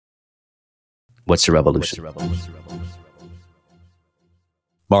What's your revolution?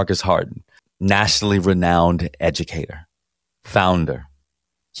 Marcus Harden, nationally renowned educator, founder,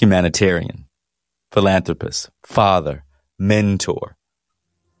 humanitarian, philanthropist, father, mentor.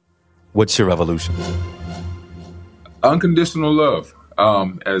 What's your revolution? Unconditional love.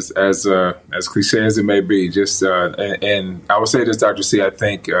 As cliche as it may be, and I would say this, Dr. C. I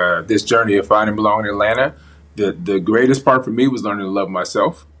think this journey of finding belonging in Atlanta, the greatest part for me was learning to love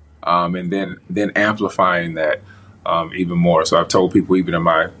myself, and then amplifying that even more. So I've told people, even in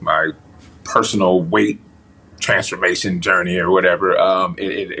my personal weight transformation journey or whatever,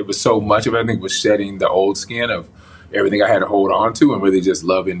 it was so much of it, I think, was shedding the old skin of everything I had to hold on to and really just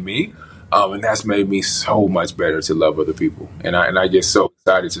loving me. And that's made me so much better to love other people. And I get so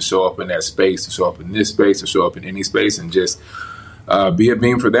excited to show up in that space, to show up in this space, to show up in any space, and just be a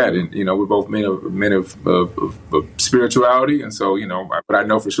beam for that. And, we're both men of spirituality. And so, what I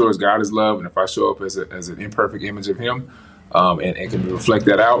know for sure is God is love. And if I show up as an imperfect image of him and can reflect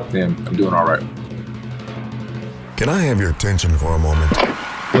that out, then I'm doing all right. Can I have your attention for a moment?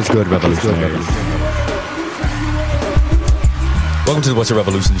 What's good, revolutionaries? Welcome to the What's a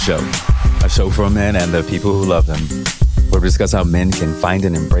Revolution show, a show for men and the people who love them, where we discuss how men can find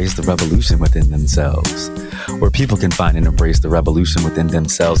and embrace the revolution within themselves, where people can find and embrace the revolution within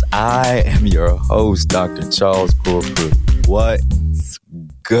themselves. I am your host, Dr. Charles Corprew. What's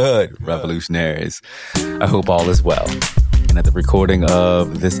good, revolutionaries? I hope all is well. And at the recording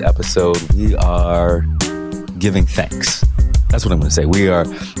of this episode, we are giving thanks. That's what I'm going to say. We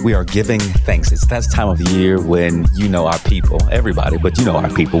are giving thanks. It's that time of the year when our people, everybody, but our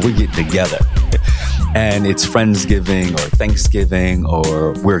people, we're getting together. And it's Friendsgiving or Thanksgiving,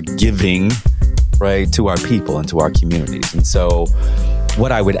 or we're giving, right, to our people and to our communities. And so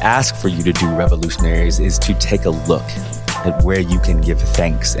what I would ask for you to do, revolutionaries, is to take a look at where you can give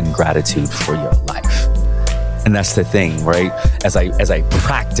thanks and gratitude for your life. And that's the thing, right? As I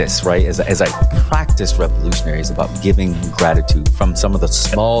practice, right? As I practice, revolutionaries, about giving gratitude from some of the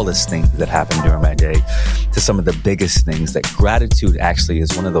smallest things that happen during my day to some of the biggest things, that gratitude actually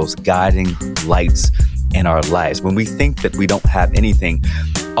is one of those guiding lights in our lives. When we think that we don't have anything,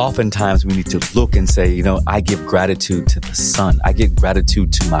 oftentimes we need to look and say, I give gratitude to the sun. I give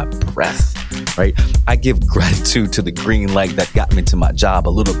gratitude to my breath, right? I give gratitude to the green light that got me to my job a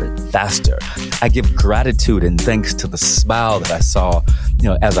little bit faster. I give gratitude and thanks to the smile that I saw,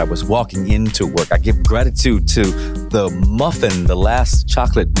 as I was walking into work. I give gratitude to the muffin, the last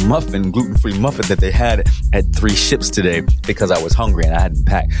chocolate muffin, gluten-free muffin that they had at 3 Ships today, because I was hungry and I hadn't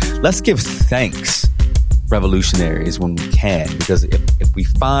packed. Let's give thanks, revolutionaries, when we can, because if we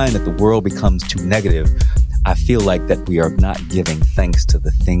find that the world becomes too negative, I feel like that we are not giving thanks to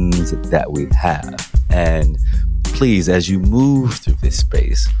the things that we have. And please, as you move through this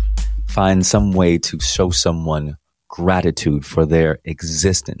space, find some way to show someone gratitude for their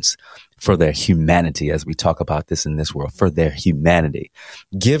existence, for their humanity, as we talk about this in this world, for their humanity.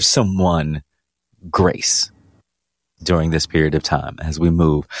 Give someone grace during this period of time as we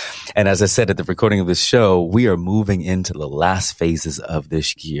move. And as I said at the recording of this show, we are moving into the last phases of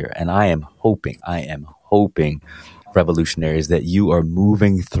this year. And I am hoping, revolutionaries, that you are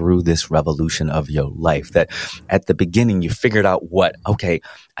moving through this revolution of your life, that at the beginning you figured out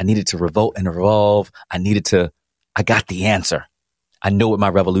I needed to revolt and evolve. I got the answer. I know what my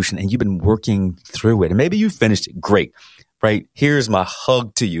revolution, and you've been working through it. And maybe you finished it. Great, right? Here's my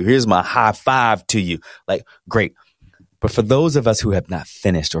hug to you. Here's my high five to you. Like, great. But for those of us who have not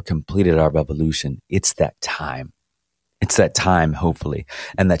finished or completed our revolution, it's that time. It's that time, hopefully,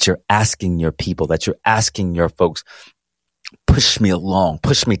 and that you're asking your people, that you're asking your folks, push me along,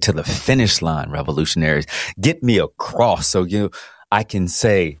 push me to the finish line, revolutionaries. Get me across so I can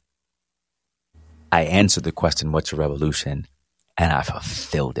say, I answered the question, what's your revolution? And I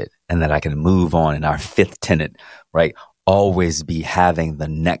fulfilled it. And that I can move on in our 5th tenet, right? Always be having the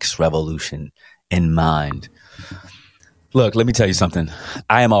next revolution in mind. Look, let me tell you something.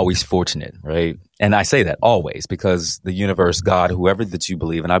 I am always fortunate, right? And I say that always because the universe, God, whoever that you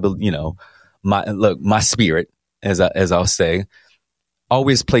believe, and I believe, my spirit, as I'll say,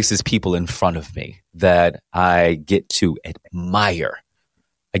 always places people in front of me that I get to admire.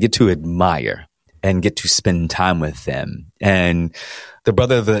 And get to spend time with them. And the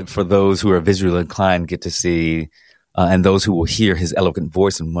brother that, for those who are visually inclined, get to see, and those who will hear his eloquent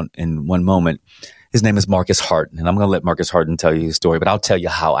voice in one moment, his name is Marcus Harden. And I'm going to let Marcus Harden tell you his story, but I'll tell you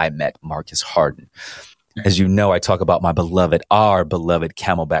how I met Marcus Harden. As you know, I talk about our beloved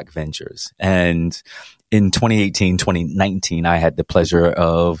Camelback Ventures. And in 2018, 2019, I had the pleasure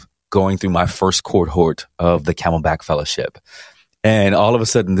of going through my first cohort of the Camelback Fellowship. And all of a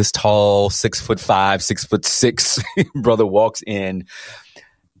sudden, this tall, 6'5", 6'6" brother walks in,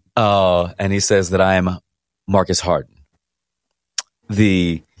 and he says that I am Marcus Harden,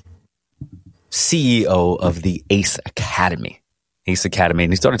 the CEO of the ACE Academy.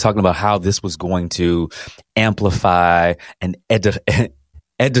 And he started talking about how this was going to amplify and edify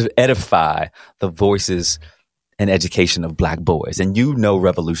the voices and education of Black boys. And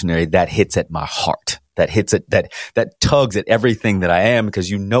revolutionary, that hits at my heart. That tugs at everything that I am, because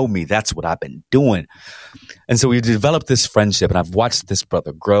you know me, that's what I've been doing. And so we developed this friendship, and I've watched this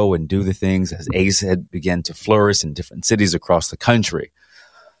brother grow and do the things as ACE had began to flourish in different cities across the country.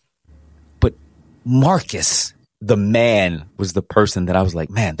 But Marcus, the man, was the person that I was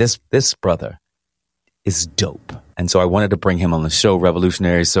like, man, this brother is dope. And so I wanted to bring him on the show,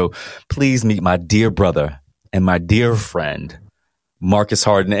 Revolutionary. So please meet my dear brother and my dear friend, Marcus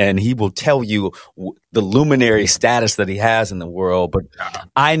Harden, and he will tell you the luminary status that he has in the world. But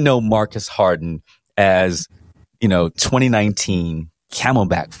I know Marcus Harden as, 2019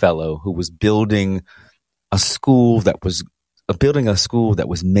 Camelback fellow who was building a school that was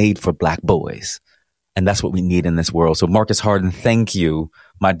made for Black boys. And that's what we need in this world. So Marcus Harden, thank you,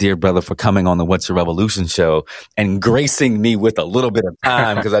 my dear brother, for coming on the What's Your Revolution show and gracing me with a little bit of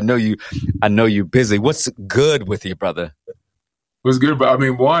time, because I know you're busy. What's good with you, brother? Was good, but I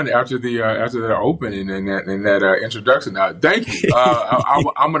mean, after the opening and that introduction. Thank you.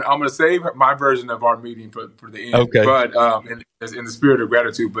 I'm gonna save my version of our meeting for the end. Okay. But in the spirit of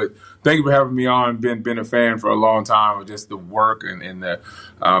gratitude. But thank you for having me on. Been a fan for a long time of just the work and the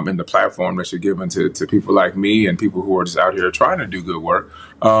platform that you're giving to people like me and people who are just out here trying to do good work.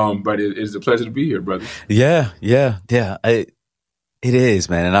 But it is a pleasure to be here, brother. Yeah. It is,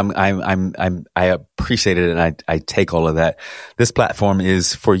 man, and I appreciate it, and I take all of that. This platform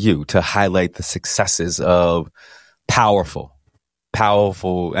is for you to highlight the successes of powerful,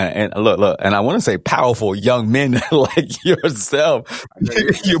 and look, and I want to say powerful young men like yourself.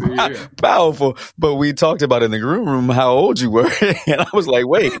 You're powerful, but we talked about in the green room how old you were, and I was like,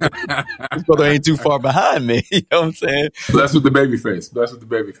 wait, this brother ain't too far behind me. You know what I'm saying? Blessed with the baby face.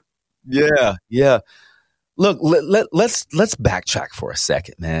 Yeah. Look, let's backtrack for a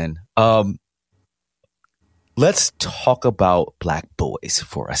second, man. Let's talk about Black boys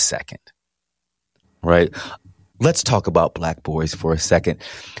for a second, right? Let's talk about Black boys for a second.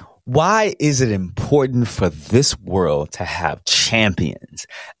 Why is it important for this world to have champions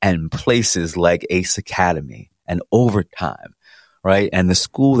and places like ACE Academy and Overtime, right? And the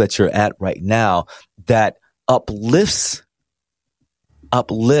school that you're at right now that uplifts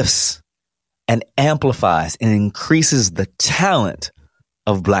and amplifies and increases the talent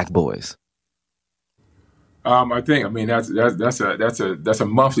of Black boys? I mean that's a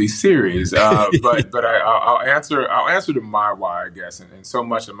monthly series, but I'll answer to my why, I guess, and so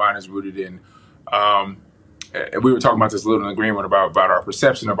much of mine is rooted in. And we were talking about this a little in agreement about our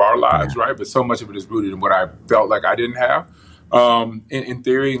perception of our lives, right? But so much of it is rooted in what I felt like I didn't have. In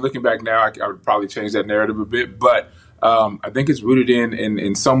theory, looking back now, I would probably change that narrative a bit, but. I think it's rooted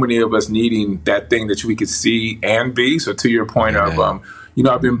in so many of us needing that thing that we could see and be. So to your point of,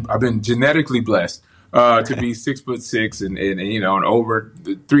 I've been genetically blessed to be 6'6" and over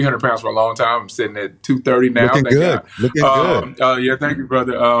 300 pounds for a long time. I'm sitting at 230 now. Looking good. Yeah, thank you,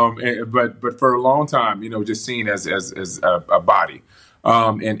 brother. But for a long time, just seen as a body.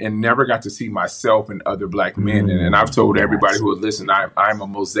 And never got to see myself and other Black men. And I've told everybody who would listen, I'm a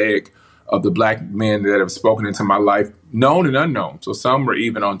mosaic of the Black men that have spoken into my life, known and unknown. So some were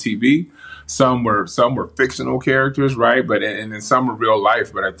even on TV, some were fictional characters, right? But and then some were real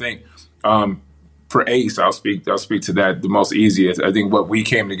life. But I think for ACE, I'll speak to that the most easiest. I think what we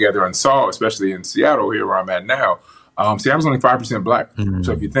came together and saw, especially in Seattle, here where I'm at now. Seattle's only 5% Black.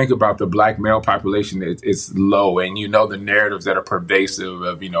 So if you think about the Black male population, it's low, and the narratives that are pervasive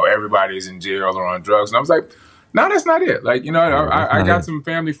of everybody's in jail or on drugs. And I was like, no, that's not it. Like, I got some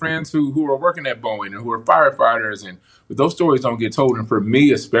family friends who are working at Boeing and who are firefighters, but those stories don't get told. And for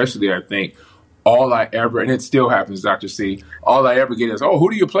me, especially, I think all I ever, and it still happens, Dr. C, all I ever get is, oh, who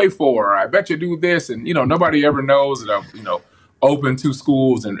do you play for? Or I bet you do this. And, nobody ever knows that I've, opened 2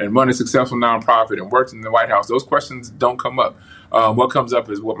 schools and run a successful nonprofit and worked in the White House. Those questions don't come up. What comes up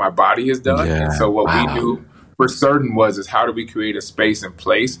is what my body has done. Yeah, and so what we knew for certain is how do we create a space and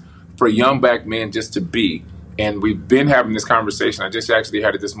place for young Black men just to be. And we've been having this conversation. I just actually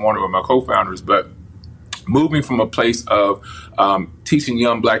had it this morning with my co-founders, but moving from a place of teaching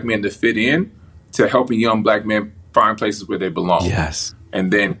young Black men to fit in to helping young Black men find places where they belong. Yes.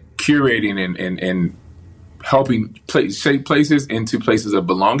 And then curating and helping shape places into places of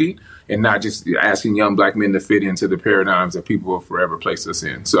belonging and not just asking young black men to fit into the paradigms that people will forever place us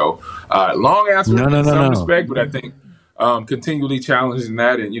in. So long answer in some respect, but I think continually challenging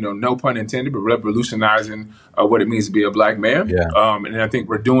that, and no pun intended, but revolutionizing what it means to be a black man. Yeah. And I think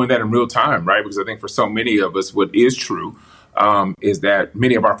we're doing that in real time, right? Because I think for so many of us, what is true is that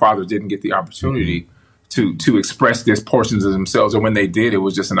many of our fathers didn't get the opportunity to express these portions of themselves, or when they did, it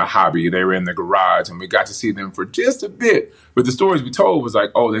was just in a hobby. They were in the garage, and we got to see them for just a bit. But the stories we told was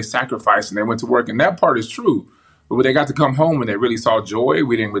like, oh, they sacrificed and they went to work, and that part is true. But when they got to come home and they really saw joy,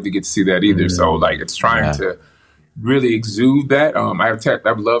 we didn't really get to see that either. So like, it's trying to really exude that. I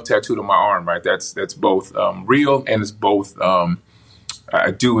have love tattooed on my arm, right? That's both real, and it's both.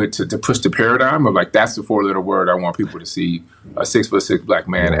 I do it to push the paradigm of like, that's the 4-letter word I want people to see a 6'6" black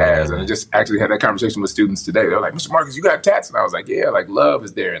man as. And I just actually had that conversation with students today. They're like, Mr. Marcus, you got tats? And I was like, yeah, like love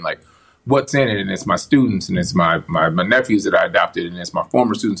is there, and like what's in it, and it's my students, and it's my nephews that I adopted, and it's my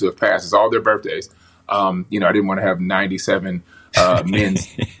former students who have passed. It's all their birthdays. I didn't want to have 97 men's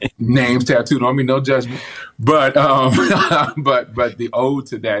names tattooed on me, no judgment, but but the ode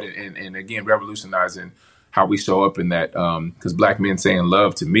to that, and again, revolutionizing how we show up in that, because black men saying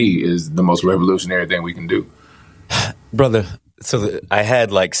love to me is the most revolutionary thing we can do. Brother, so I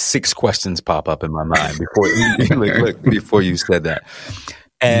had like 6 questions pop up in my mind before you said that,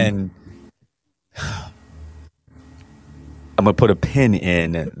 and I'm gonna put a pin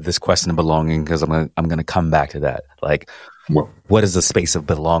in this question of belonging, because I'm gonna come back to that. Like, what does the space of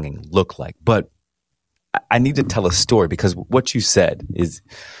belonging look like? But I need to tell a story, because what you said is,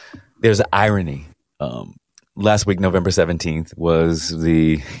 there's an irony. Last week, November 17th, was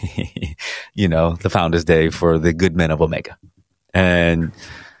the the Founders Day for the good men of Omega, and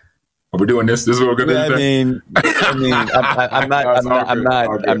we're doing this. This is what we're gonna do.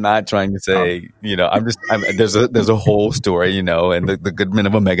 I'm not trying to say, there's a whole story, and the good men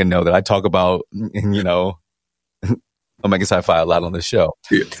of Omega know that I talk about, Omega Sci-Fi a lot on the show.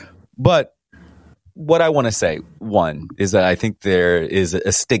 Yeah. But what I want to say, one, is that I think there is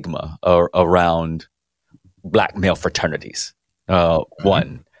a stigma around black male fraternities.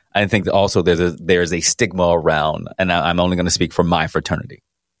 One, I think that also there's a stigma around, and I'm only going to speak for my fraternity.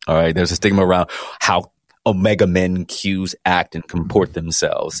 All right, there's a stigma around how Omega men Qs act and comport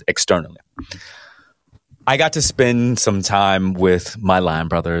themselves externally. I got to spend some time with my line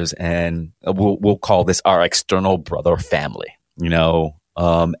brothers, and we'll call this our external brother family,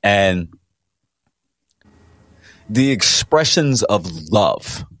 and the expressions of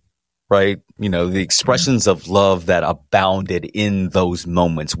love, right? The expressions of love that abounded in those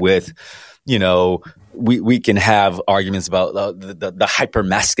moments with, we can have arguments about the hyper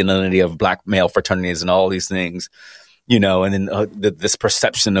masculinity of black male fraternities and all these things, and then this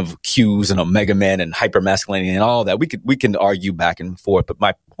perception of Qs and Omega men and hyper masculinity and all that. We can argue back and forth. But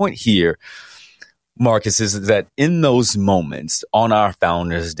my point here, Marcus, is that in those moments on our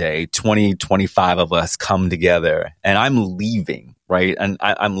Founders Day, 25 of us come together, and I'm leaving, right? And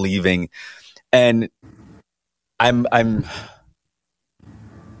I'm leaving, and I'm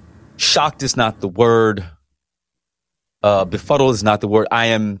shocked is not the word. Befuddled is not the word. I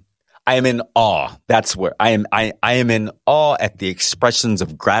am in awe. That's where I am. I am in awe at the expressions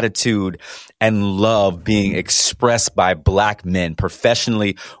of gratitude and love being expressed by black men,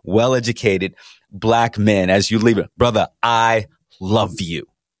 professionally well-educated black men. As you leave it, brother, I love you.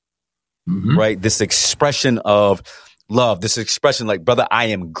 Mm-hmm. Right? This expression of love, this expression like, brother, I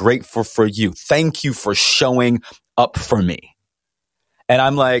am grateful for you. Thank you for showing up for me. And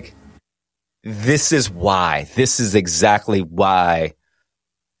I'm like, this is exactly why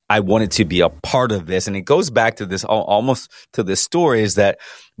I wanted to be a part of this. And it goes back to this, almost to this story, is that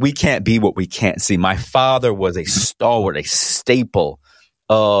we can't be what we can't see. My father was a stalwart, a staple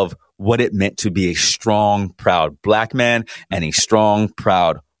of what it meant to be a strong, proud black man and a strong,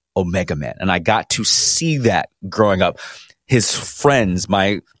 proud Omega man. And I got to see that growing up. His friends,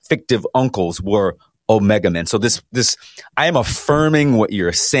 my fictive uncles, were Omega men. So this, I am affirming what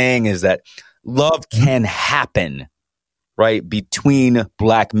you're saying, is that love can happen, right, between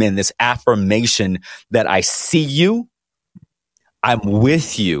black men. This affirmation that I see you, I'm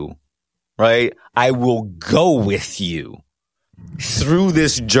with you, right? I will go with you through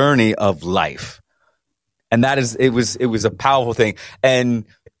this journey of life. And that is, it was a powerful thing. And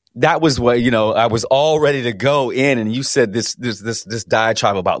that was what, I was all ready to go in, and you said this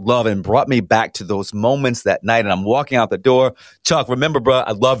diatribe about love, and brought me back to those moments that night. And I'm walking out the door. Chuck, remember, bro,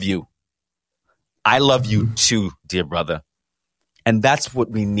 I love you. I love you too, dear brother. And that's what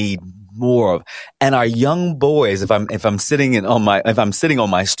we need more of. And our young boys, if I'm sitting on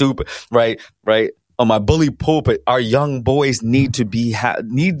my stoop, right, on my bully pulpit, our young boys need to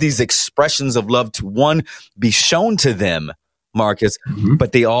need these expressions of love to, one, be shown to them, Marcus,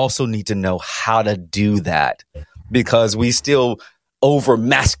 but they also need to know how to do that, because we still over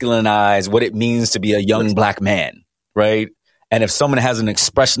masculinize what it means to be a young black man, right? And if someone has an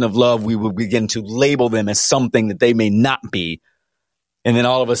expression of love, we will begin to label them as something that they may not be. And then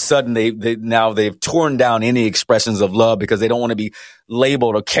all of a sudden, they've torn down any expressions of love because they don't want to be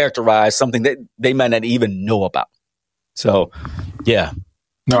labeled or characterized something that they might not even know about. So, yeah.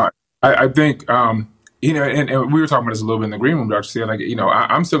 No, I think, and we were talking about this a little bit in the green room, Dr. C. Like,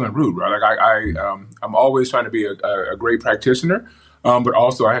 I'm still in root, right? Like I'm always trying to be a great practitioner, but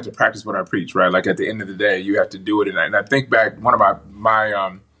also I have to practice what I preach, right? Like at the end of the day, you have to do it. And I think back, one of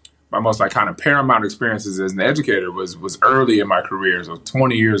my most like kind of paramount experiences as an educator was early in my career, so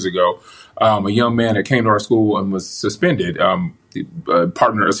 20 years ago. A young man that came to our school and was suspended. A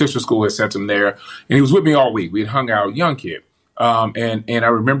sister school had sent him there, and he was with me all week. We had hung out, young kid, and I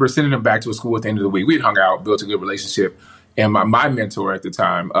remember sending him back to a school at the end of the week. We'd hung out, built a good relationship, and my mentor at the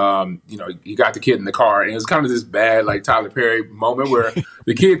time, he got the kid in the car, and it was kind of this bad like Tyler Perry moment where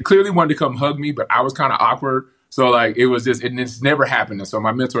the kid clearly wanted to come hug me, but I was kind of awkward. So like it was just, it's never happened. And so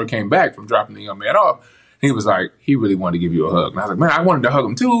my mentor came back from dropping the young man off. And he was like, he really wanted to give you a hug. And I was like, man, I wanted to hug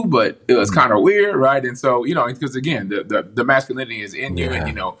him too, but it was kind of weird, right? And so, because again, the masculinity is in you,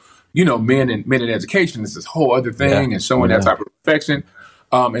 and men in education is this whole other thing, and showing that type of affection.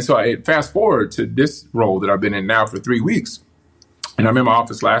 And so I fast forward to this role that I've been in now for 3 weeks. And I'm in my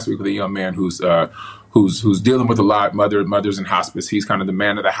office last week with a young man who's dealing with a lot, mothers in hospice. He's kind of the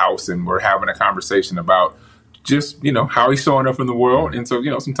man of the house, and we're having a conversation about just, how he's showing up in the world. And so,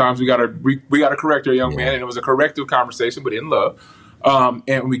 sometimes we gotta correct our young man. And it was a corrective conversation, but in love.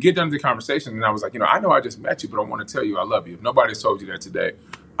 And we get done with the conversation, and I was like, I know I just met you, but I want to tell you I love you. If nobody's told you that today,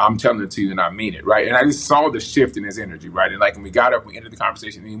 I'm telling it to you and I mean it, right? And I just saw the shift in his energy, right? And like when we got up, we ended the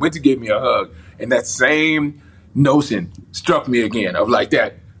conversation, and he went to give me a hug, and that same notion struck me again of like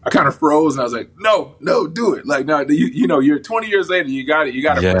that. I kind of froze, and I was like, no, do it. Like, no, you're 20 years later, you got it. You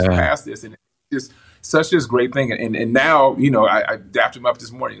got to push past this. And it's just such this great thing. And now, I dapped him up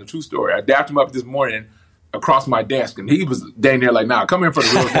this morning, a true story. I dapped him up this morning across my desk, and he was down there like, nah, come in for the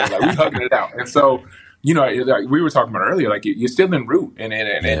real thing. Like, we hugging it out. And so, like we were talking about earlier, like you're still en route. And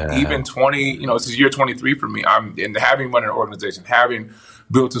even 20, this is year 23 for me. I'm in having run an organization, having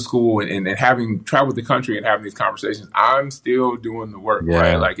built a school, and having traveled the country and having these conversations, I'm still doing the work,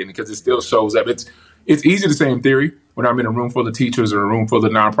 right? Like, and because it still shows up. It's easy to say in theory when I'm in a room full of teachers or a room full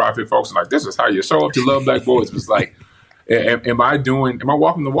of nonprofit folks, and like, this is how you show up to love black boys. It's like, am I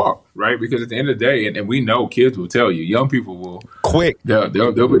walking the walk, right? Because at the end of the day, and we know kids will tell you, young people will quick. They'll be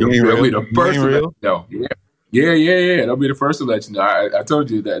the first to let you know. Yeah. They'll be the first to let you know. I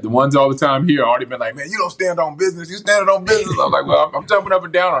told you that the ones all the time here already been like, man, you don't stand on business. You stand on business. I'm like, well, I'm jumping up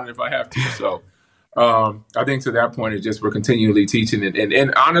and down on it if I have to. So I think to that point, it's just we're continually teaching.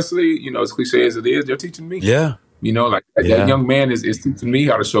 And honestly, as cliche as it is, they're teaching me. Yeah. That young man is teaching me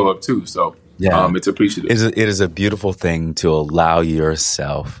how to show up too. So it's appreciative. It is a beautiful thing to allow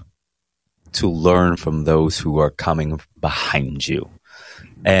yourself to learn from those who are coming behind you,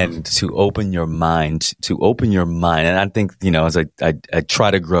 and to open your mind. And I think, as I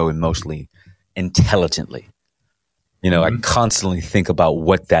try to grow emotionally, intelligently, I constantly think about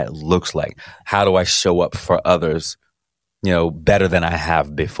what that looks like. How do I show up for others, better than I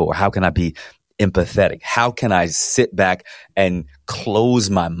have before? How can I be empathetic? How can I sit back and close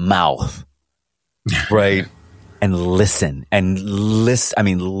my mouth, right? And listen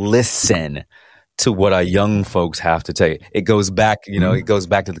to what our young folks have to tell you. It goes back, it goes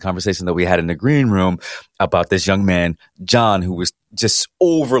back to the conversation that we had in the green room about this young man, John, who was just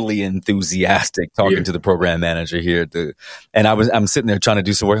overly enthusiastic talking to the program manager here. And I'm sitting there trying to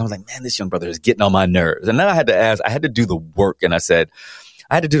do some work. I was like, man, this young brother is getting on my nerves. And then I had to do the work. And I said,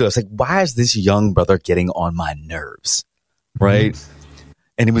 I had to do that. I was like, why is this young brother getting on my nerves? Right.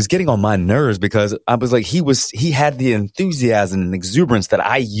 And he was getting on my nerves because I was like, he had the enthusiasm and exuberance that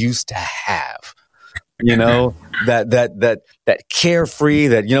I used to have, that carefree,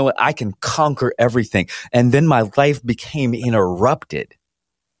 that, I can conquer everything. And then my life became interrupted.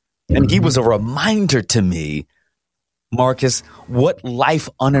 And he was a reminder to me, Marcus, what life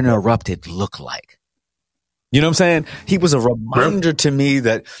uninterrupted looked like. You know what I'm saying? He was a reminder to me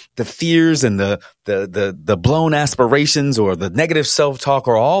that the fears and the blown aspirations or the negative self-talk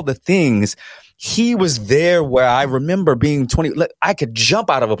or all the things, he was there where I remember being 20. I could jump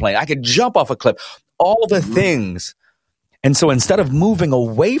out of a plane. I could jump off a cliff, all the things. And so instead of moving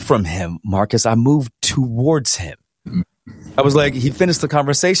away from him, Marcus, I moved towards him. I was like, he finished the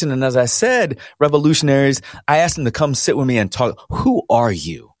conversation. And as I said, revolutionaries, I asked him to come sit with me and talk. Who are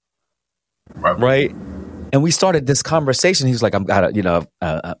you? Right. And we started this conversation. He was like, I'm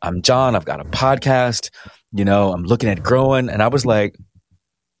John. I've got a podcast. I'm looking at growing. And I was like,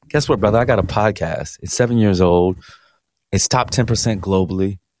 guess what, brother? I got a podcast. It's 7 years old. It's top 10%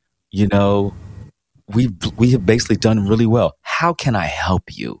 globally. We have basically done really well. How can I help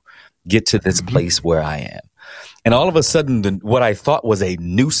you get to this place where I am? And all of a sudden, what I thought was a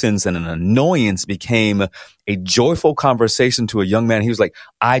nuisance and an annoyance became a joyful conversation to a young man. He was like,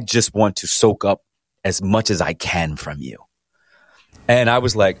 I just want to soak up as much as I can from you. And I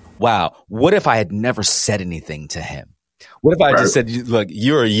was like, wow, what if I had never said anything to him? What if I just said, look,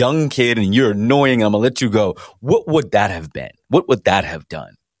 you're a young kid and you're annoying, I'm going to let you go. What would that have been? What would that have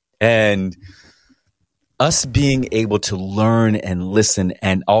done? And us being able to learn and listen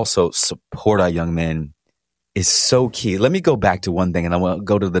and also support our young men is so key. Let me go back to one thing and I want to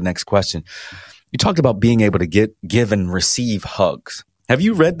go to the next question. You talked about being able to give and receive hugs. Have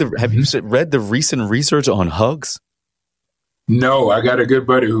you read the recent research on hugs? No, I got a good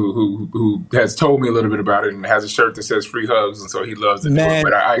buddy who has told me a little bit about it and has a shirt that says free hugs, and so he loves it. Man,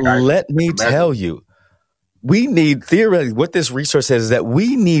 let me tell you, we need, theoretically, what this research says is that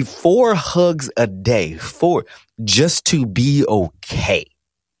we need 4 hugs a day just to be okay.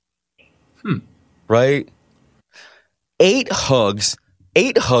 Right? 8 hugs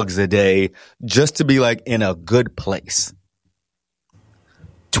a day just to be like in a good place.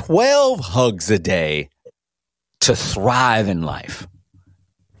 12 hugs a day to thrive in life.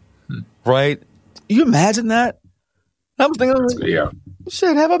 Right? You imagine that? I was thinking, yeah.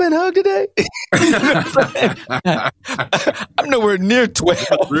 Shit, have I been hugged today? I'm nowhere near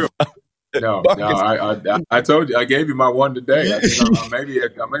 12. No, I told you, I gave you my one today. Maybe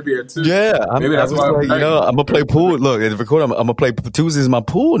at 2. Yeah, maybe that's why I'm gonna play pool. Look, at the record, I'm gonna play Tuesdays my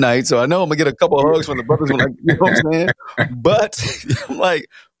pool night, so I know I'm gonna get a couple of hugs from the brothers. When what I'm saying? But I'm like,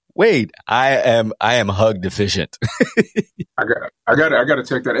 wait, I am hug deficient. I got to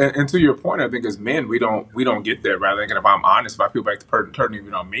check that. And to your point, I think as men, we don't get that. Right? I think if I'm honest, if I feel back to turning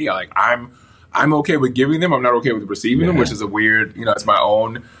even on me, I'm okay with giving them. I'm not okay with receiving them, which is a weird, it's my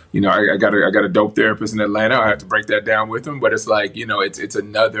own, I got a dope therapist in Atlanta. I have to break that down with him, but it's like, it's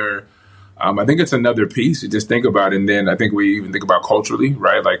another, I think it's another piece to just think about. And then I think we even think about culturally,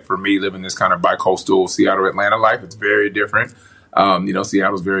 right? Like for me, living this kind of bi-coastal Seattle, Atlanta life, it's very different.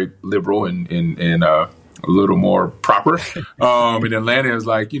 Seattle's very liberal and a little more proper. And Atlanta is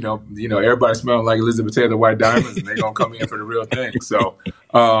like, everybody smelling like Elizabeth Taylor White Diamonds, and they're going to come in for the real thing. So,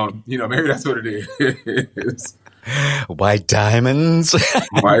 maybe that's what it is. White diamonds.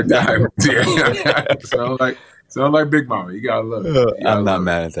 White diamonds. Yeah. Sound like Big Mama. You got to love it. I'm not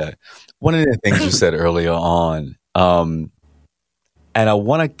mad at that. One of the things you said earlier on, and I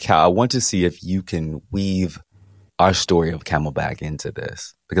want to see if you can weave our story of Camelback into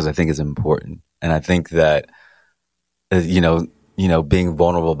this, because I think it's important. And I think that, being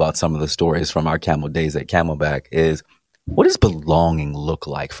vulnerable about some of the stories from our camel days at Camelback is, what does belonging look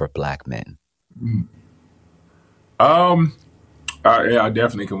like for Black men? I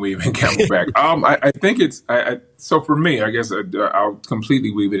definitely can weave in Camelback. I think it's, so for me, I guess I'll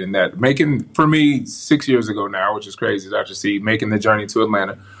completely weave it in that. For me, 6 years ago now, which is crazy, Dr. C, making the journey to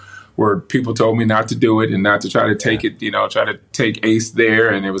Atlanta, where people told me not to do it and not to try to take it, try to take ACE there.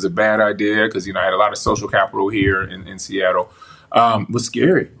 And it was a bad idea because, I had a lot of social capital here in Seattle. Was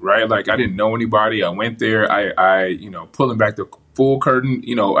scary, right? Like I didn't know anybody. I went there. I pulling back the full curtain,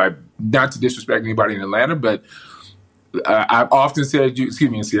 not to disrespect anybody in Atlanta, but I've often said,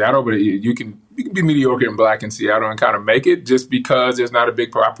 in Seattle, but you can be mediocre and Black in Seattle and kind of make it just because there's not a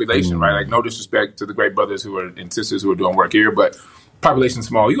big population, right? Like no disrespect to the great brothers and sisters who are doing work here, but population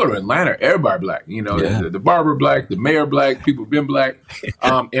small. You go to Atlanta, everybody Black. The barber Black, the mayor Black, people been Black.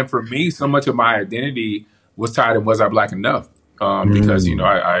 And for me, so much of my identity was tied in, was I Black enough? Because,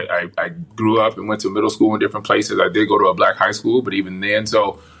 I grew up and went to middle school in different places. I did go to a Black high school, but even then,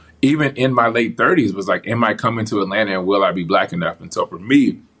 so even in my late 30s was like, am I coming to Atlanta and will I be Black enough? And so for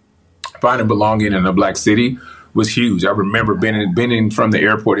me, finding belonging in a Black city was huge. I remember being from the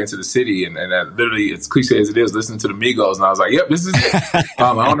airport into the city, and literally, as cliche as it is, listening to the Migos, and I was like, "Yep, this is it."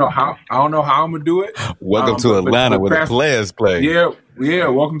 I don't know how I'm gonna do it. Welcome to Atlanta, where the players play. Yeah.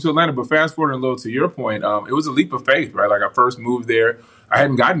 Welcome to Atlanta. But fast forward a little to your point, it was a leap of faith, right? Like I first moved there, I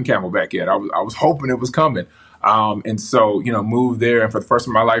hadn't gotten Camelback yet. I was hoping it was coming, and so moved there, and for the first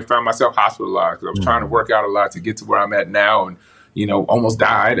time in my life, found myself hospitalized because I was trying to work out a lot to get to where I'm at now, and almost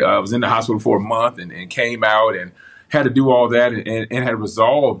died. I was in the hospital for a month and came out and had to do all that and had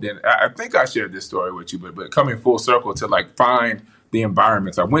resolved. And I think I shared this story with you, but coming full circle to like find the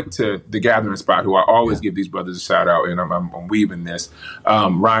environments. I went to the gathering spot, who I always give these brothers a shout out, and I'm weaving this.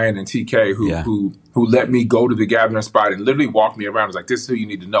 Ryan and TK, who let me go to the gathering spot and literally walk me around. It's like, this is who you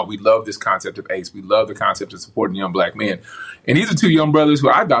need to know. We love this concept of ACE. We love the concept of supporting young black men. And these are two young brothers who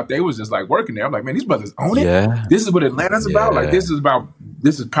I thought they was just like working there. I'm like, man, these brothers own it. Yeah. This is what Atlanta's about. Like, this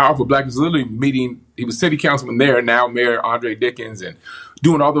is powerful blackness. Literally meeting, he was city councilman there, now Mayor Andre Dickens, and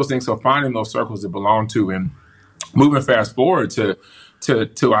doing all those things. So finding those circles to belong to, and moving fast forward to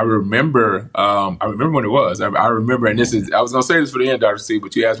I remember when it was. I remember, and I was gonna say this for the end, Dr. C,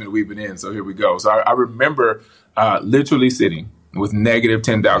 but you asked me to weave it in, so here we go. So I remember literally sitting with negative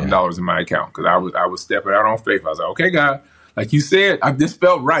 $10,000 in my account, because I was stepping out on faith. I was like, okay, God, like you said, this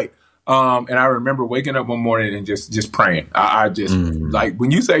felt right. And I remember waking up one morning and just praying. I just like,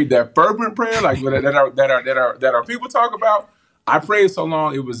 when you say that fervent prayer, like that our people talk about. I prayed so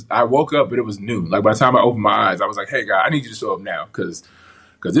long, I woke up, but it was noon. Like, by the time I opened my eyes, I was like, hey, God, I need you to show up now, because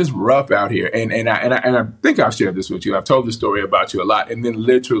it's rough out here. And I think I've shared this with you. I've told this story about you a lot. And then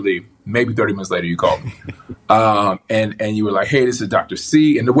literally maybe 30 minutes later, you called me. And you were like, hey, this is Dr.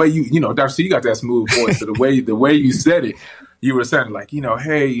 C. And the way Dr. C, you got that smooth voice. So the way you said it, you were saying like,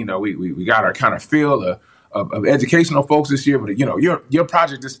 hey, we got our kind of feel of educational folks this year, but your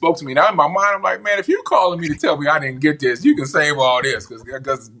project just spoke to me. Now in my mind, I'm like, man, if you're calling me to tell me I didn't get this, you can save all this,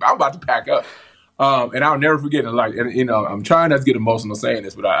 because I'm about to pack up. And I'll never forget it. Like, and I'm trying not to get emotional saying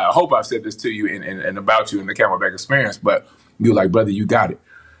this, but I hope I've said this to you and about you in the Camelback experience. But you're like, brother, you got it.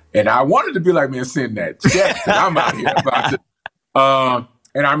 And I wanted to be like, man, send that check, 'cause I'm out here about to.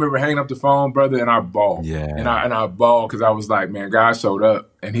 And I remember hanging up the phone, brother, and I bawled. Yeah. And I bawled, because I was like, man, God showed up,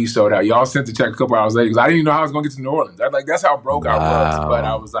 and he showed out. Y'all sent the check a couple hours later, because I didn't even know how I was going to get to New Orleans. That's how broke I was. But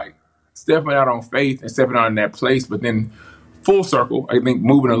I was like stepping out on faith and stepping out in that place. But then full circle, I think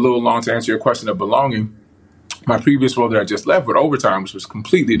moving a little long to answer your question of belonging, my previous role that I just left with Overtime, which was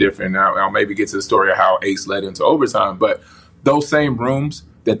completely different. Now I'll maybe get to the story of how ACE led into Overtime. But those same rooms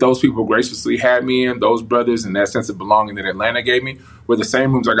that those people graciously had me in, those brothers, and that sense of belonging that Atlanta gave me, were the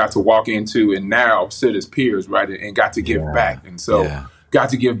same rooms I got to walk into and now sit as peers, right, and got to give back. And so got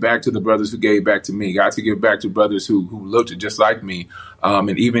to give back to the brothers who gave back to me, got to give back to brothers who looked just like me.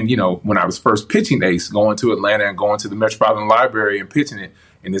 And even, when I was first pitching ACE, going to Atlanta and going to the Metropolitan Library and pitching it,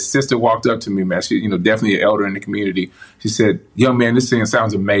 and this sister walked up to me, man, she, definitely an elder in the community. She said, young man, this thing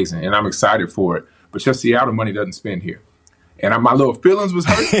sounds amazing, and I'm excited for it, but your Seattle money doesn't spend here. And my little feelings was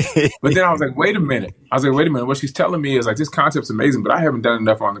hurt. But then I was like, wait a minute. What she's telling me is like, this concept's amazing, but I haven't done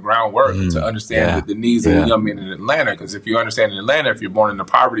enough on the groundwork to understand the needs of the young men in Atlanta. Because if you understand in Atlanta, if you're born into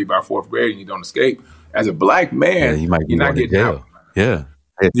poverty by fourth grade and you don't escape, as a black man, you're not getting out. Yeah.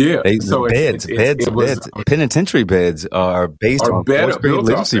 So beds, penitentiary beds are based on fourth grade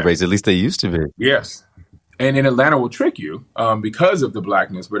literacy rates. At least they used to be. Yes. And in Atlanta will trick you because of the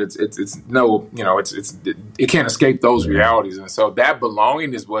blackness, but it can't escape those realities. And so that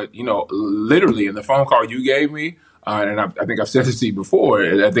belonging is what, literally in the phone call you gave me, and I think I've said this to you before,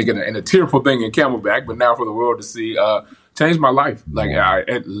 I think in a tearful thing in Camelback, but now for the world to see, changed my life. Like,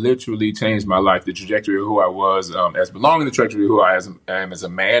 it literally changed my life, the trajectory of who I was as belonging, the trajectory of who I am as a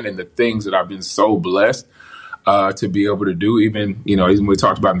man, and the things that I've been so blessed to be able to do. Even we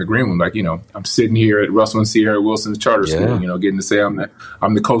talked about in the green room, like, I'm sitting here at Russell and Sierra Wilson's charter school, getting to say I'm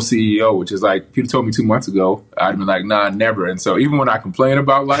the co-CEO, which is like, if you told me 2 months ago, I'd been like, nah, never. And so even when I complain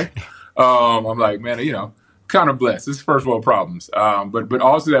about life, I'm like, man, kind of blessed. This is first world problems. But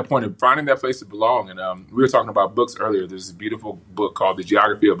also that point of finding that place to belong. And we were talking about books earlier. There's a beautiful book called The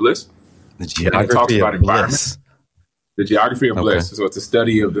Geography of Bliss. The Geography it talks about of environment. Bliss. The Geography of Bliss. So it's a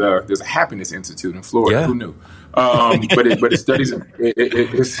study of there's a happiness institute in Florida. Who knew? But it studies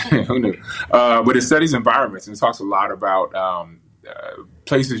who knew? But it studies environments, and it talks a lot about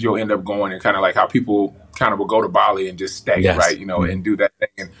places you'll end up going, and kind of like how people kind of will go to Bali and just stay, right? And do that thing.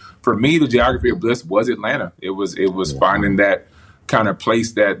 And for me, the Geography of Bliss was Atlanta. It was finding that kind of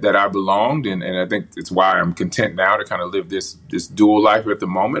place that I belonged, and I think it's why I'm content now to kind of live this dual life at the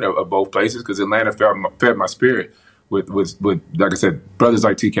moment of both places, because Atlanta fed my spirit. With like I said, brothers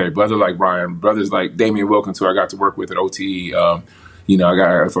like TK, brothers like Ryan, brothers like Damian Wilkins, who I got to work with at OTE.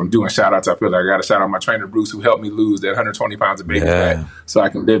 If I'm doing shout outs, I feel like I got to shout out my trainer Bruce, who helped me lose that 120 pounds of bacon fat, so I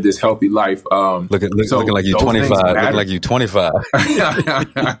can live this healthy life. Looking like you're 25. Looking like you're 25.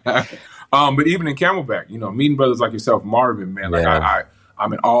 But even in Camelback, meeting brothers like yourself, Marvin, man, like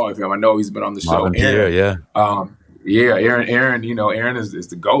I'm in awe of him. I know he's been on the show. Marvin, Aaron, Aaron is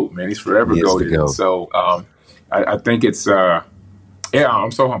the GOAT, man. He's forever GOAT. So I think it's Yeah,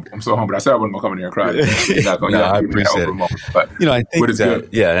 I'm so humble. I'm so humble. I said I wasn't gonna come in here and cry. You're not gonna, No, I give me that appreciate over it. moment. But I think what is that, good?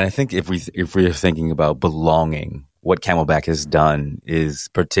 yeah, and I think if we're thinking about belonging, what Camelback has done is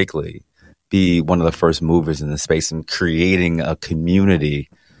particularly be one of the first movers in the space and creating a community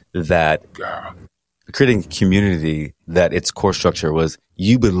that its core structure was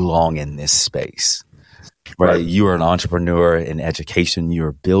you belong in this space, right? You are an entrepreneur in education. You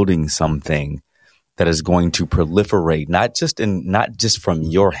are building something that is going to proliferate, not just from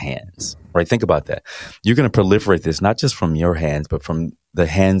your hands, right? Think about that. You're going to proliferate this, not just from your hands, but from the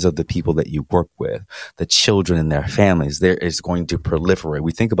hands of the people that you work with, the children and their families. There is going to proliferate.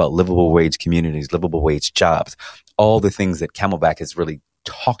 We think about livable wage communities, livable wage jobs, all the things that Camelback has really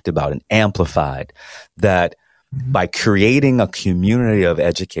talked about and amplified, that by creating a community of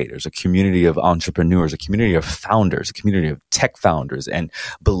educators, a community of entrepreneurs, a community of founders, a community of tech founders and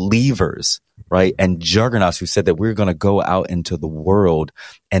believers, right? And juggernauts who said that we're going to go out into the world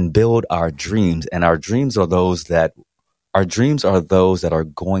and build our dreams. And our dreams are those that are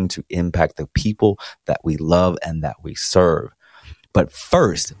going to impact the people that we love and that we serve. But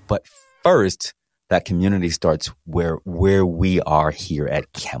first, that community starts where we are here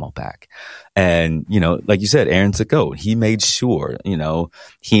at Camelback. And, like you said, Aaron Sagot, he made sure,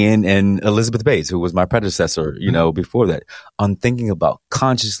 he and Elizabeth Bates, who was my predecessor, before that, on thinking about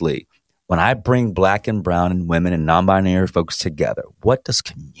consciously, when I bring Black and brown and women and non-binary folks together, what does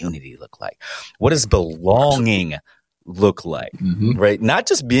community look like? What does belonging look like? Right? Not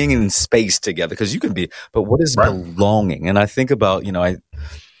just being in space together, because you can be, but what is belonging? And I think about,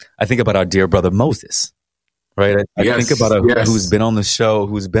 I think about our dear brother Moses, right? I think about who's been on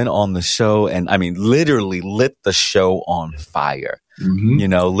the show, and I mean, literally lit the show on fire.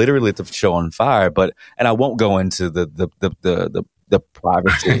 Literally lit the show on fire. And I won't go into the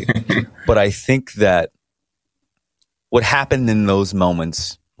privacy, but I think that what happened in those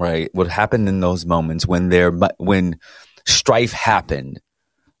moments, right? What happened in those moments when strife happened,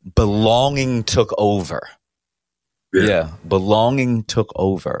 belonging took over. Belonging took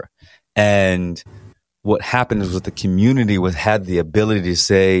over. And what happened is the community had the ability to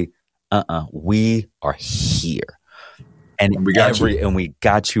say, we are here. And we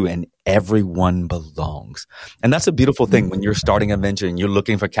got you, and everyone belongs. And that's a beautiful thing when you're starting a venture and you're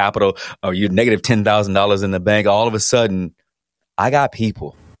looking for capital, or you're negative $10,000 in the bank. All of a sudden, I got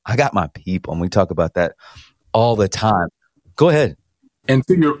people. I got my people. And we talk about that all the time. Go ahead. And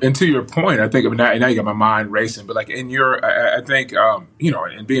to your point, I think now you got my mind racing. But like I think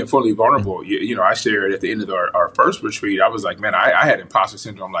and being fully vulnerable, I shared at the end of our first retreat, I was like, man, I had imposter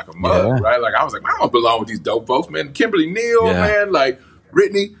syndrome like a mug, right? Like I was like, man, I don't belong with these dope folks, man. Kimberly Neal, man, like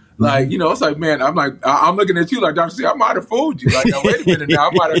Brittany, like it's like, man, I'm like, I'm looking at you like, Dr. C, I might have fooled you. Like, now, wait a minute, now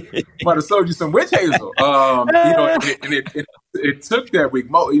I might have sold you some witch hazel. It took that week,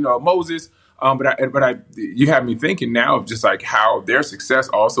 Moses. But you have me thinking now of just like how their success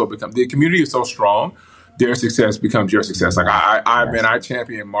also becomes, the community is so strong, their success becomes your success. Like I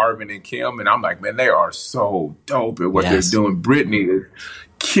champion Marvin and Kim, and I'm like, man, they are so dope at what they're doing. Brittany is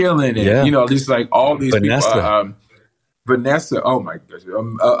killing it. Just like all these people. Vanessa, oh my gosh,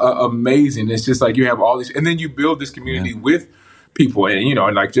 amazing. It's just like you have all these, and then you build this community with people, and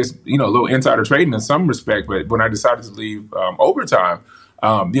and like just a little insider trading in some respect. But when I decided to leave Overtime,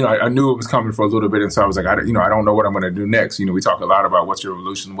 I knew it was coming for a little bit, and so I was like, I don't know what I'm going to do next. We talk a lot about what's your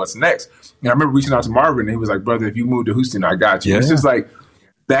evolution, what's next. And I remember reaching out to Marvin, and he was like, brother, if you move to Houston, I got you. It's just like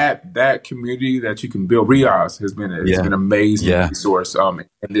that community that you can build. Riaz has been an amazing resource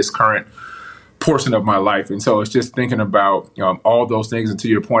in this current portion of my life. And so it's just thinking about all those things, and to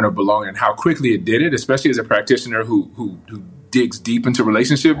your point of belonging and how quickly it did it, especially as a practitioner who digs deep into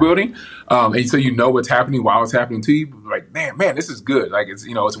relationship building. And so what's happening while it's happening to you. Like, man, this is good. Like, it's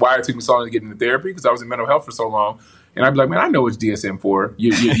why it took me so long to get into therapy, because I was in mental health for so long. And I'd be like, man, I know what DSM-4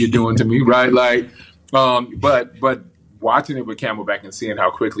 you're doing to me, right? Like, but watching it with Camelback and seeing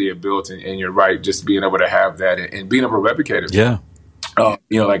how quickly it built, and you're right, just being able to have that and being able to replicate it. Yeah.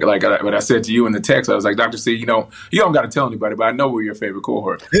 Like what I said to you in the text, I was like, Dr. C, you don't got to tell anybody, but I know we're your favorite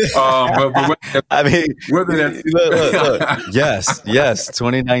cohort. But I mean, whether that's look. Yes,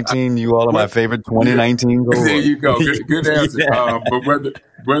 2019, you all are my favorite 2019 cohort. There you go, good answer. But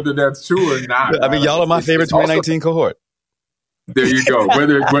whether that's true or not, I mean, y'all are my favorite 2019 cohort. There you go.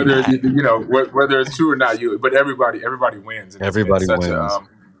 Whether it's true or not, but everybody wins. And everybody wins.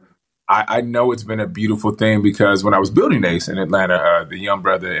 I know it's been a beautiful thing, because when I was building ACE in Atlanta, the young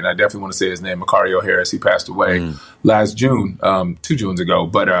brother, and I definitely want to say his name, Macario Harris, he passed away last June, 2 Junes ago.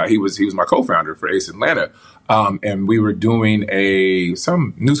 But he was my co-founder for ACE Atlanta, and we were doing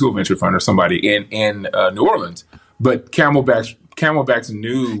some new school venture fund or somebody in New Orleans. But Camelback's Camelback's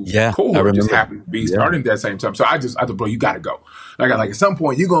new I cohort just remember. happened to be starting at that same time. So I thought, bro, you got to go. Like at some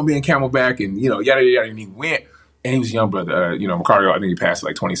point you're going to be in Camelback and, yada, yada. And he went, and he was a young brother. Macario, I think he passed at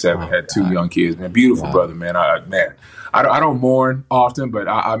like 27, had two young kids, man. Beautiful brother, man. I don't mourn often, but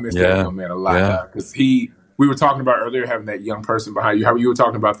I miss that young man a lot because we were talking about earlier having that young person behind you. How you were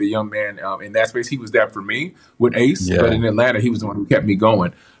talking about the young man in that space. He was that for me with Ace, but in Atlanta, he was the one who kept me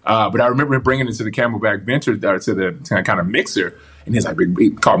going. But I remember him bringing it to the Camelback Venture, to the kind of mixer, and he's like, he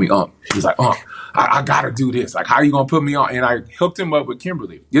called me He's like, I got to do this. Like, how are you going to put me on? And I hooked him up with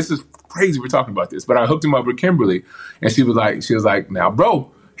Kimberly. This is crazy we're talking about this, but I hooked him up with Kimberly, and she was like, now,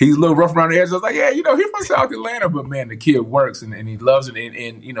 bro, he's a little rough around the edges. I was like, yeah, he's from South Atlanta, but man, the kid works and he loves it.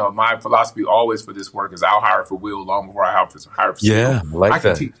 And my philosophy always for this work is I'll hire for Will long before I hire for Yeah, I like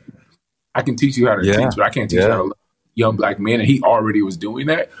that. I can teach you how to teach, but I can't teach you how to love young black men. And he already was doing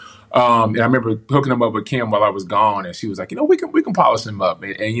that. And I remember hooking him up with Kim while I was gone, and she was like, we can polish him up.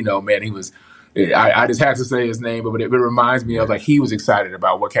 And man, he was. I just had to say his name, but it reminds me of like he was excited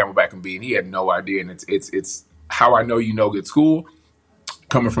about what Camelback can be, and he had no idea. And it's how I know good school.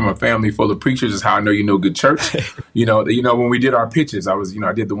 Coming from a family full of preachers is how I know good church. When we did our pitches, I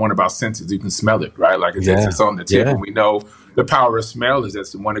did the one about senses. You can smell it, right? Like it's on the tip, and we know the power of smell is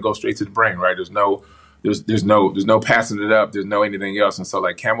that's the one that goes straight to the brain, right? There's no passing it up. There's no anything else. And so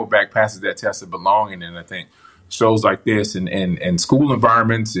like Camelback passes that test of belonging. And I think shows like this and school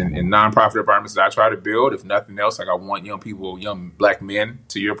environments and nonprofit environments that I try to build, if nothing else, like I want young black men,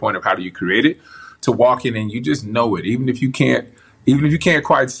 to your point of how do you create it, to walk in and you just know it, even if you can't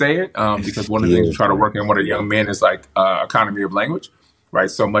quite say it, because one of the things we try to work in with a young man is like economy of language, right?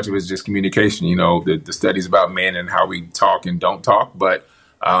 So much of it is just communication, the studies about men and how we talk and don't talk. But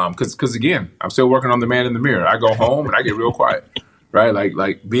because again, I'm still working on the man in the mirror. I go home and I get real quiet, right?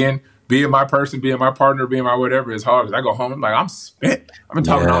 Like being my person, being my partner, being my whatever is hard. I go home, I'm like, I'm spent. I've been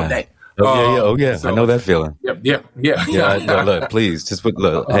talking all day. Oh yeah. So, I know that feeling. Yeah. Look, please, just put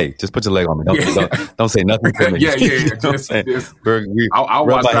your leg on me. Don't say nothing to me. Yeah. I'll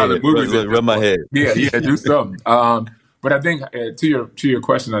watch other movies. Rub my head. Yeah. Do something. But I think to your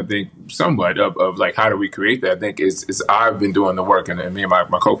question, I think somewhat of like how do we create that? I think is I've been doing the work, and me and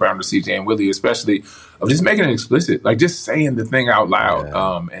my co-founder CJ and Willie especially, of just making it explicit, like just saying the thing out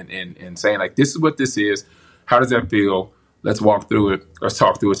loud, and saying like this is what this is. How does that feel? Let's walk through it. Let's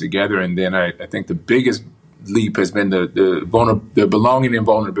talk through it together. And then I think the biggest leap has been the belonging and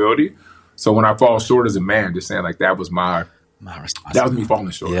vulnerability. So when I fall short as a man, just saying like that was my responsibility. That was me falling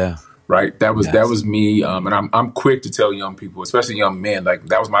short. Yeah. Right. That was me. And I'm quick to tell young people, especially young men, like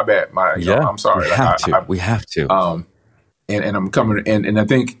that was my bad. I'm sorry. We have to. And I'm coming. And I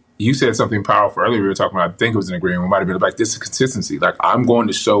think you said something powerful earlier. We were talking about, I think it was an agreement. We might have been like, this is consistency. Like I'm going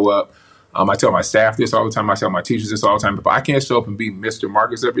to show up. I tell my staff this all the time. I tell my teachers this all the time. If I can't show up and be Mr.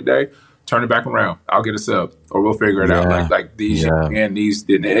 Marcus every day, turn it back around. I'll get a sub, or we'll figure it out. Like these young men,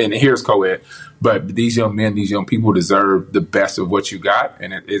 and here's co-ed, but these young men, these young people deserve the best of what you got.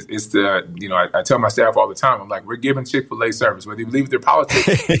 And it's the, I tell my staff all the time, I'm like, we're giving Chick-fil-A service, whether you believe their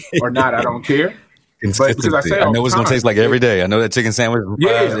politics or not, I don't care. But because I know it's going to taste like every day. I know that chicken sandwich.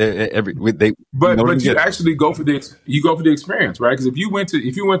 But you actually go for the experience, right? Because if you went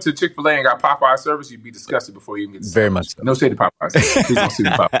to Chick-fil-A and got Popeye service, you'd be disgusted before you even get the very much. No shade to Popeyes. Please don't see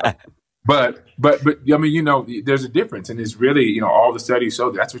the Popeye. But I mean, there's a difference, and it's really, all the studies show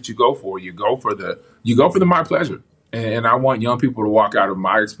that's what you go for. You go for the my pleasure, and I want young people to walk out of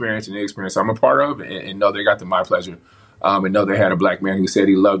my experience and the experience I'm a part of, and know they got the my pleasure. And know they had a black man who said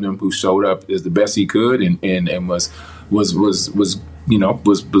he loved them, who showed up as the best he could, and was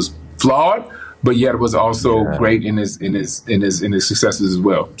flawed, but yet was also great in his successes as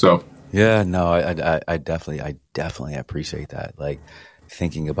well. So I definitely appreciate that. Like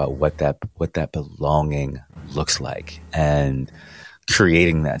thinking about what that belonging looks like, and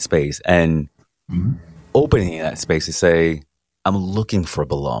creating that space, and opening that space to say, I'm looking for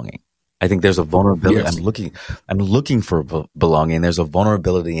belonging. I think there's a vulnerability. Yes. I'm looking for belonging. There's a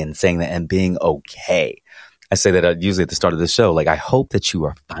vulnerability in saying that and being okay. I say that usually at the start of the show, like, I hope that you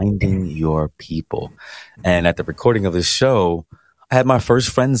are finding your people. And at the recording of this show, I had my first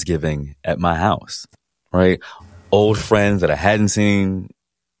Friendsgiving at my house, right? Old friends that I hadn't seen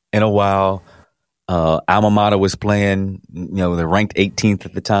in a while. Alma Mater was playing, they're ranked 18th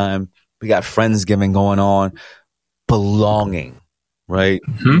at the time. We got Friendsgiving going on. Belonging. Right.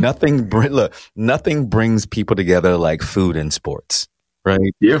 Mm-hmm. Nothing brings people together like food and sports.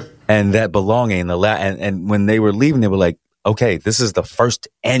 Right. Yeah. And that belonging, and when they were leaving, they were like, okay, this is the first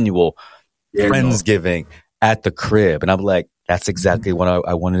annual Friendsgiving at the crib. And I'm like, that's exactly what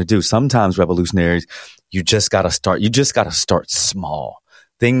I wanted to do. Sometimes revolutionaries, you just got to start. You just got to start small.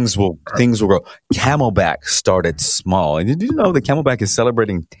 Things will grow. Camelback started small. And did you know that Camelback is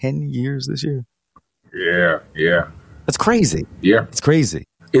celebrating 10 years this year? Yeah. That's crazy. Yeah. It's crazy.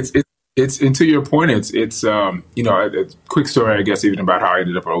 It's and to your point, it's a quick story, I guess, even about how I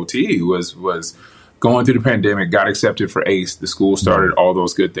ended up at OT was going through the pandemic, got accepted for ACE. The school started, all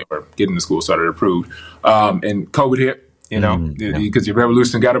those good things, or getting the school started approved. And COVID hit, because your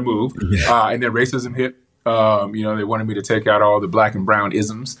revolution got to move. And then racism hit. They wanted me to take out all the black and brown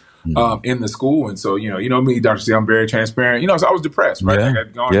isms in the school. And so, me, Dr. C, I'm very transparent. So I was depressed, right? Like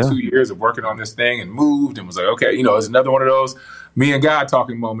I'd gone 2 years of working on this thing and moved and was like, okay, it's another one of those me and God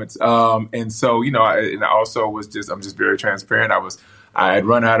talking moments. And so, I also was I'm just very transparent. I'd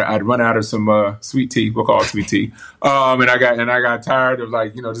run out of some sweet tea. We'll call it sweet tea. And I got tired of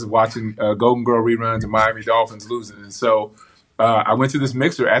just watching Golden Girl reruns and Miami Dolphins losing. And so I went to this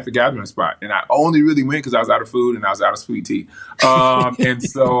mixer at the gathering spot, and I only really went because I was out of food and I was out of sweet tea. And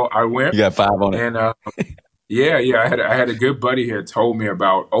so I went. You got 5 on it. And I had a good buddy here told me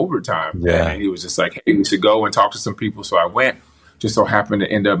about overtime. Yeah. And he was just like, hey, we should go and talk to some people. So I went. Just so happened to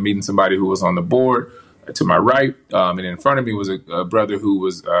end up meeting somebody who was on the board to my right, and in front of me was a brother who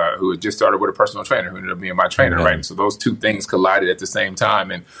had just started with a personal trainer who ended up being my trainer, right? And so those two things collided at the same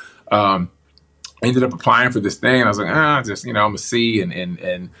time, and ended up applying for this thing. And I was like, I'm a C, and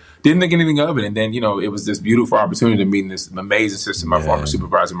didn't think anything of it. And then it was this beautiful opportunity to meet this amazing sister, my former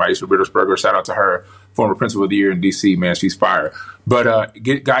supervisor, Maisha Rittersberger. Shout out to her, former principal of the year in DC. Man, she's fire. But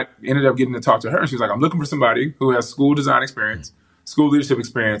ended up getting to talk to her. And she was like, I'm looking for somebody who has school design experience, school leadership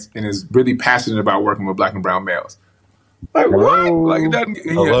experience, and is really passionate about working with black and brown males. Like, what? Like, it doesn't.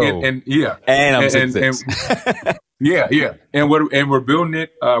 And I'm 6'6". Yeah. And we're building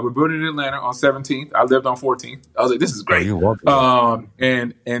it. We're building it in Atlanta on 17th. I lived on 14th. I was like, this is great.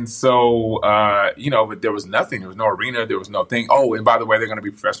 And so but there was nothing. There was no arena. There was no thing. Oh, and by the way, they're going to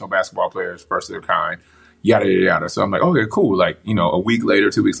be professional basketball players, first of their kind. Yada yada yada. So I'm like, okay, cool. Like, a week later,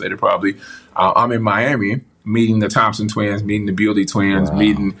 2 weeks later, probably, I'm in Miami, meeting the Thompson twins, meeting the Bealdy twins,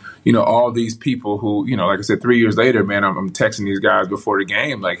 meeting, all these people who, like I said, 3 years later, man, I'm texting these guys before the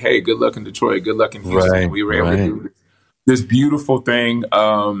game, like, hey, good luck in Detroit, good luck in Houston. Right, we were able to do this beautiful thing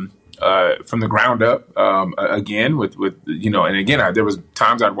from the ground up, again, with and again, there was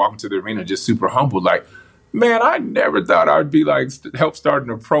times I'd walk into the arena just super humbled, like, man, I never thought I'd be help starting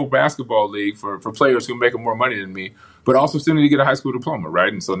a pro basketball league for players who make more money than me, but also still need to get a high school diploma,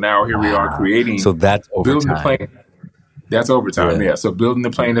 right? And so now here we are creating. So that's building the plane. That's overtime, yeah. So building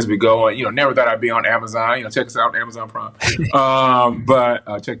the plane as we go. Never thought I'd be on Amazon. Check us out on Amazon Prime.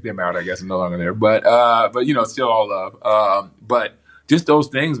 But check them out. I guess I'm no longer there. But still all love. But just those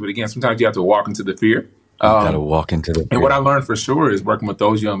things. But again, sometimes you have to walk into the fear. Got to walk into the fear. And what I learned for sure is working with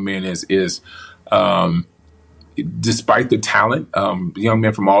those young men is despite the talent, young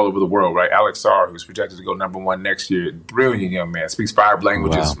men from all over the world, right? Alex Sarr, who's projected to go #1 next year, brilliant young man, speaks 5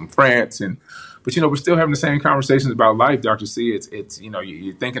 languages from France, but we're still having the same conversations about life, Dr. C. It's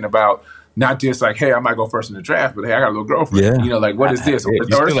you're thinking about not just like, hey, I might go first in the draft, but hey, I got a little girlfriend. Like, what is this? You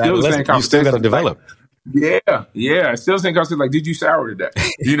still got to develop. Yeah. Still the same conversation. Like, did you shower today?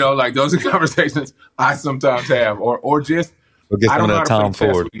 Like those are conversations I sometimes have, or just we'll get some of that Tom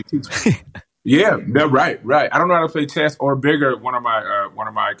Ford. Yeah, right. I don't know how to play chess, or bigger. One of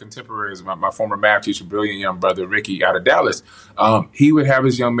my contemporaries, my former math teacher, brilliant young brother Ricky out of Dallas. He would have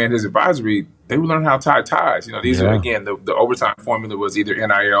his young men, his advisory. They would learn how to tie ties. These are again the overtime formula was either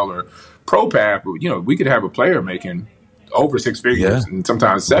NIL or Pro Path. But we could have a player making over 6 figures and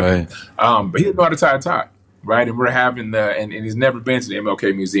sometimes 7. But he didn't know how to tie a tie, right? And we're having and he's never been to the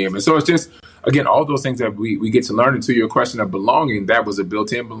MLK Museum, and so it's just again all those things that we get to learn. And to your question of belonging, that was a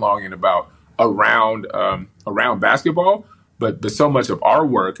built-in belonging around basketball, but so much of our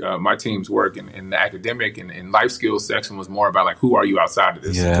work, my team's work in the academic and life skills section was more about like, who are you outside of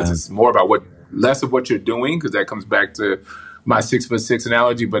this? Because it's more about less of what you're doing, because that comes back to my 6'6"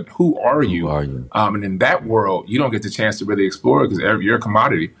 analogy, but who are you? And in that world, you don't get the chance to really explore because you're a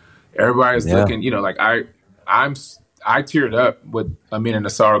commodity. Everybody's looking, like I teared up with Amin and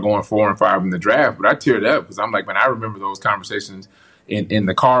Nassar going 4 and 5 in the draft, but I teared up because I'm like, man, I remember those conversations in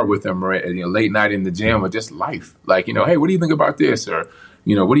the car with them, or late night in the gym, or just life. Like, hey, what do you think about this? Or,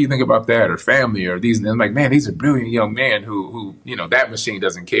 what do you think about that? Or family, or these. And I'm like, man, these are brilliant young men who that machine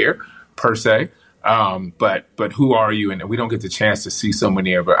doesn't care per se. But who are you? And we don't get the chance to see so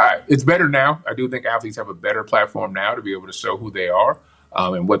many of it. It's better now. I do think athletes have a better platform now to be able to show who they are,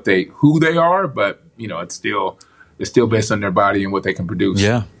 and who they are. But it's still based on their body and what they can produce.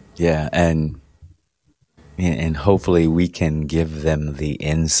 Yeah, and hopefully we can give them the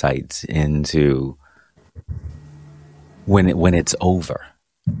insights into when it's over,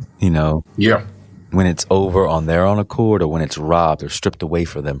 Yeah. when it's over on their own accord, or when it's robbed or stripped away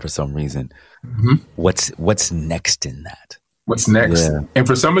from them for some reason. Mm-hmm. What's next in that? What's next? Yeah. And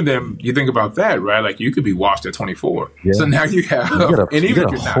for some of them, you think about that, right? Like you could be washed at 24. Yeah. So now you have, you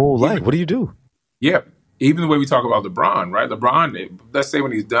got a whole life. What do you do? Yeah. Even the way we talk about LeBron, right? LeBron, let's say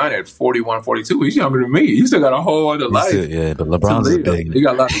when he's done at 41, 42, he's younger than me. He's still got a whole other life. Still, but LeBron's big. He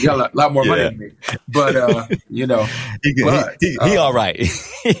got a lot more money than me. But, he all right.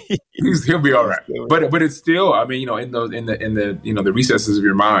 He'll be all right. But it's still, I mean, in the recesses of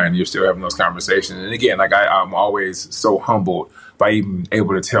your mind, you're still having those conversations. And again, like I'm always so humbled by even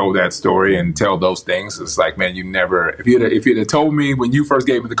able to tell that story and tell those things. It's like, man, if you'd have told me when you first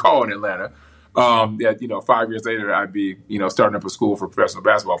gave me the call in Atlanta, that 5 years later I'd be starting up a school for professional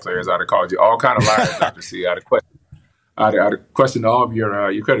basketball players, I'd have called you all kind of liars, Dr. C. I'd have questioned all of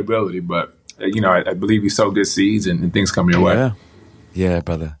your credibility, but I believe you sow good seeds and things come your way. Yeah,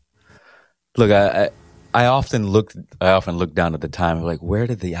 brother. Look, I often look down at the time and like, where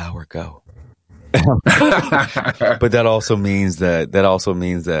did the hour go? But that also means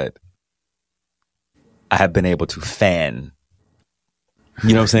that I have been able to fan.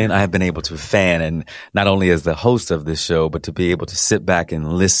 You know what I'm saying? I have been able to fan, and not only as the host of this show, but to be able to sit back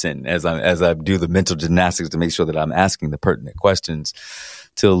and listen as I do the mental gymnastics to make sure that I'm asking the pertinent questions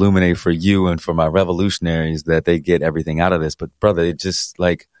to illuminate for you and for my revolutionaries that they get everything out of this. But brother, it just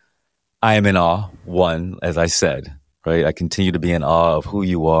like, I am in awe. One, as I said, right? I continue to be in awe of who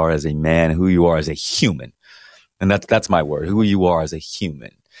you are as a man, who you are as a human. And that's my word, who you are as a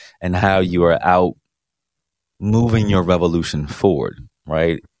human, and how you are out moving your revolution forward.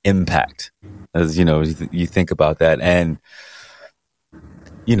 Right? Impact, as you think about that, and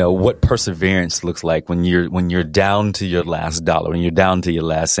what perseverance looks like when you're down to your last dollar, when you're down to your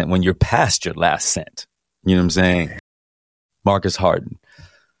last cent, when you're past your last cent. You know what I'm saying? Marcus Harden,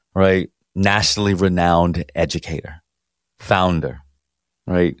 right? Nationally renowned educator, founder,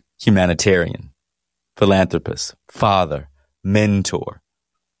 right? Humanitarian, philanthropist, father, mentor.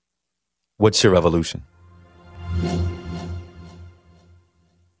 What's your revolution?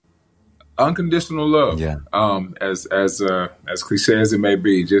 Unconditional love. Yeah. As cliche as it may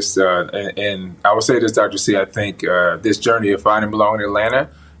be, just and I would say this, Dr. C. I think this journey of finding belonging in Atlanta,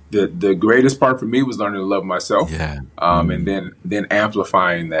 the greatest part for me was learning to love myself. Yeah. And then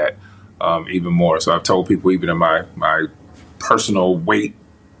amplifying that even more. So I've told people, even in my personal weight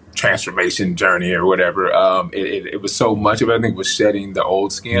transformation journey or whatever, it was so much of it, I think, was shedding the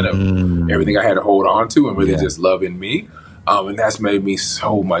old skin of everything I had to hold on to and really just loving me. And that's made me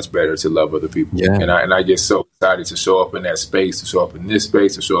so much better to love other people. Yeah. And I get so excited to show up in that space, to show up in this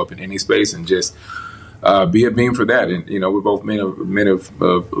space, to show up in any space, and just be a beam for that. And, we're both men of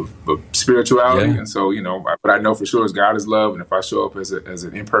spirituality. Yeah. And so, but I know for sure as God is love. And if I show up as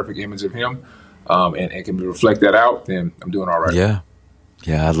an imperfect image of him and can reflect that out, then I'm doing all right. Yeah.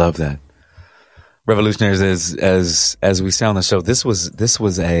 Yeah, I love that. Revolutionaries, as we say on the show, this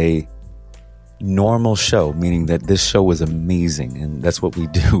was a normal show, meaning that this show was amazing, and that's what we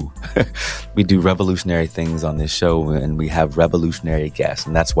do. We do revolutionary things on this show, and we have revolutionary guests,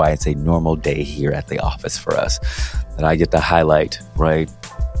 and that's why it's a normal day here at the office for us, that I get to highlight, right,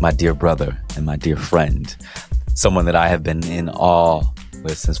 my dear brother and my dear friend, someone that I have been in awe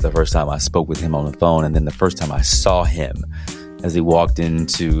with since the first time I spoke with him on the phone, and then the first time I saw him as he walked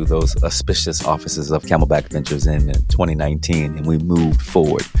into those auspicious offices of Camelback Ventures in 2019, and we moved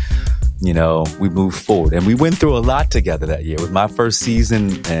forward. We moved forward, and we went through a lot together that year with my first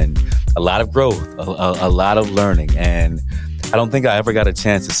season, and a lot of growth, a lot of learning. And I don't think I ever got a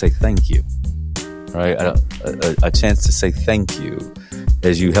chance to say thank you, right? A chance to say thank you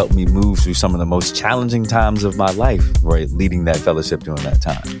as you helped me move through some of the most challenging times of my life, right? Leading that fellowship during that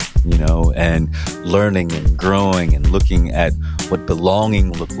time, and learning and growing and looking at what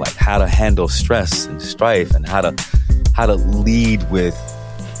belonging looked like, how to handle stress and strife, and how to lead with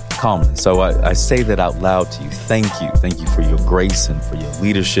calmness. So I say that out loud to you. Thank you for your grace and for your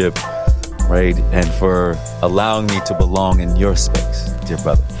leadership, right? And for allowing me to belong in your space, dear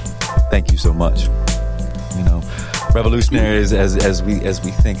brother. Thank you so much. Revolutionaries, as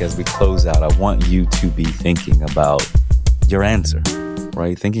we close out, I want you to be thinking about your answer,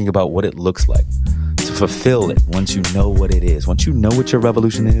 right? Thinking about what it looks like to fulfill it. Once you know what it is, once you know what your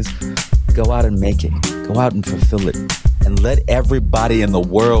revolution is, go out and make it. Go out and fulfill it. And let everybody in the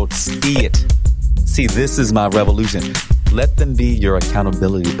world see it. See, this is my revolution. Let them be your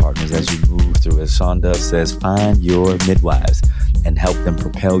accountability partners as you move through. As Sean Dove says, find your midwives and help them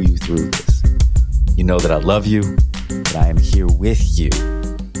propel you through this. You know that I love you, that I am here with you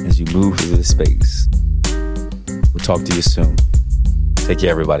as you move through this space. We'll talk to you soon. Take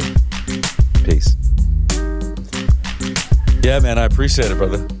care, everybody. Peace. Yeah, man, I appreciate it,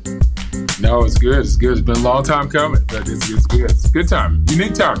 brother. No, it's good. It's good. It's been a long time coming, but it's good. It's good time.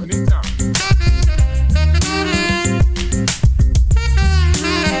 Unique time.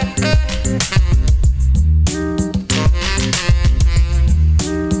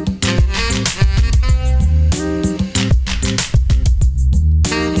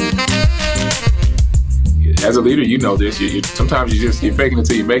 As a leader, you know this. Sometimes you're faking it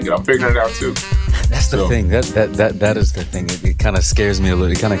till you make it. I'm figuring it out too. That's the thing. That is the thing. It kind of scares me a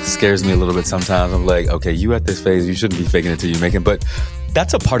little. It kind of scares me a little bit sometimes. I'm like, okay, you at this phase, you shouldn't be faking it till you make it. But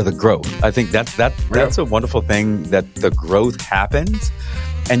that's a part of the growth. I think that's a wonderful thing, that the growth happens,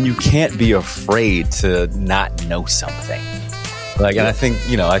 and you can't be afraid to not know something. Like, and I think,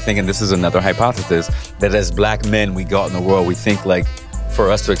 and this is another hypothesis, that as Black men, we go out in the world, we think like, for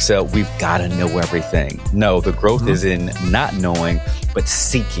us to excel, we've got to know everything. No, the growth is in not knowing, but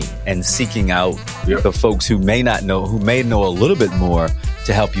seeking out the folks who may not know, who may know a little bit more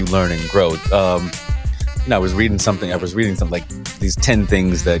to help you learn and grow. I was reading something like these 10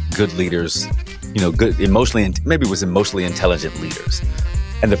 things that good leaders, good emotionally intelligent leaders.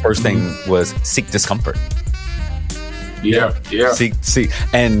 And the first thing was seek discomfort. Yeah. See,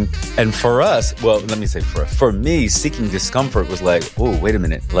 and for us, well, let me say for me, seeking discomfort was like, oh, wait a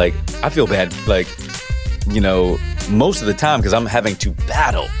minute. Like, I feel bad, like, most of the time because I'm having to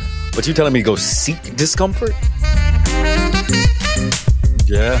battle. But you telling me to go seek discomfort?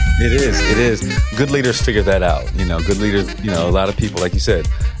 Yeah, it is. Good leaders figure that out. Good leaders, a lot of people, like you said,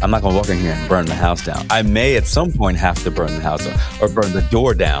 I'm not going to walk in here and burn the house down. I may at some point have to burn the house down or burn the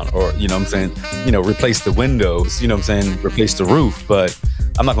door down or, replace the windows, replace the roof. But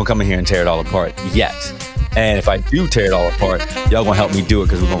I'm not going to come in here and tear it all apart yet. And if I do tear it all apart, y'all going to help me do it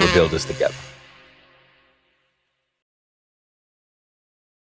because we're going to rebuild this together.